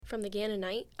From the Gannon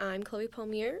Night, I'm Chloe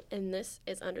Palmier, and this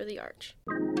is Under the Arch.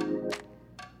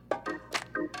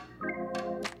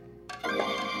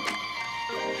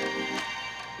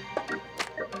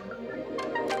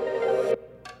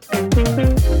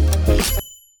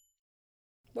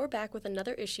 We're back with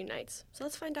another Issue Nights, so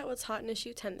let's find out what's hot in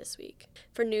Issue 10 this week.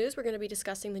 For news, we're going to be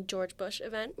discussing the George Bush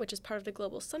event, which is part of the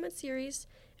Global Summit series,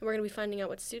 and we're going to be finding out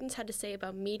what students had to say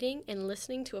about meeting and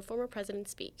listening to a former president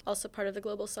speak. Also part of the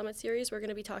Global Summit series, we're going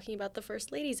to be talking about the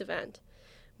First Ladies event,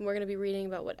 and we're going to be reading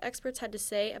about what experts had to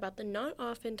say about the not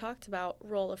often talked about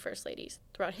role of First Ladies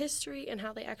throughout history and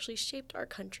how they actually shaped our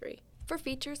country. For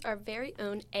features, our very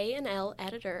own A&L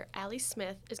editor, Allie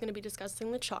Smith, is going to be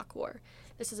discussing the Chalk War.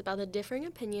 This is about the differing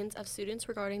opinions of students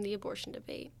regarding the abortion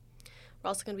debate. We're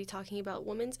also going to be talking about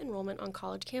women's enrollment on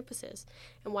college campuses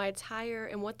and why it's higher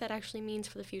and what that actually means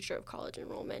for the future of college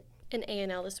enrollment. In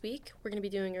A&L this week, we're going to be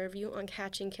doing a review on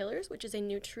Catching Killers, which is a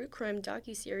new true crime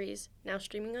docuseries now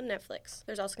streaming on Netflix.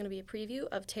 There's also going to be a preview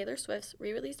of Taylor Swift's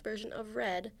re-released version of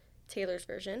Red, Taylor's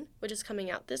version, which is coming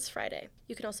out this Friday.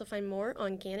 You can also find more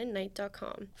on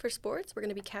GannonKnight.com. For sports, we're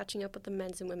going to be catching up with the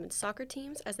men's and women's soccer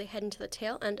teams as they head into the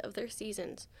tail end of their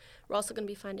seasons. We're also going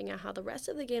to be finding out how the rest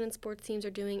of the Gannon sports teams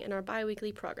are doing in our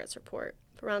bi-weekly progress report.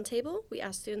 For Roundtable, we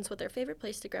asked students what their favorite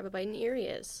place to grab a bite in Erie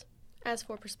is. As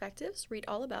for perspectives, read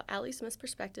all about Allie Smith's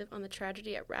perspective on the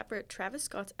tragedy at rapper Travis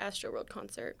Scott's Astroworld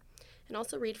concert. And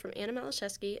also read from Anna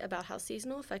Malashevsky about how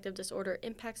seasonal affective disorder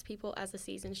impacts people as the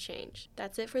seasons change.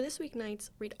 That's it for this week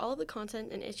nights. Read all of the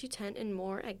content in issue 10 and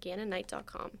more at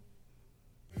GannonKnight.com.